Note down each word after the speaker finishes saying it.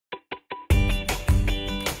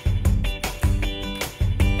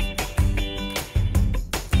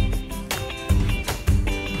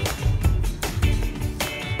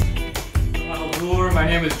my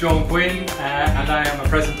name is John Quinn and I am a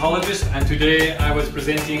presentologist, and today I was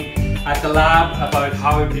presenting at the lab about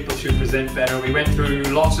how people should present better. We went through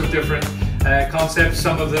lots of different concepts,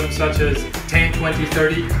 some of them such as 10, 20,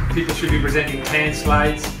 30. People should be presenting 10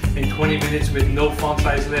 slides in 20 minutes with no font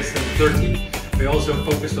size less than 30. We also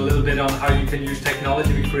focused a little bit on how you can use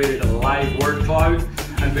technology. We created a live word cloud,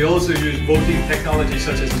 and we also used voting technology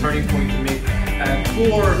such as Turning Point to make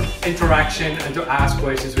for interaction and to ask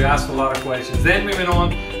questions. We asked a lot of questions. Then we went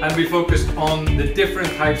on and we focused on the different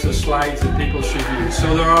types of slides that people should use.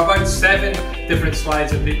 So there are about 7 different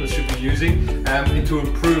slides that people should be using to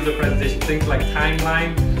improve the presentation. Things like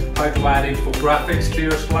timeline, how to add infographics to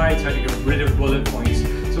your slides, how to get rid of bullet points.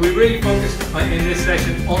 So we really focused in this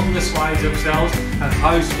session on the slides themselves and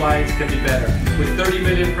how slides can be better. With 30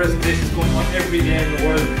 million presentations going on every day in the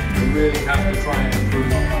world, we really have to try and improve on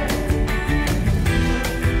that.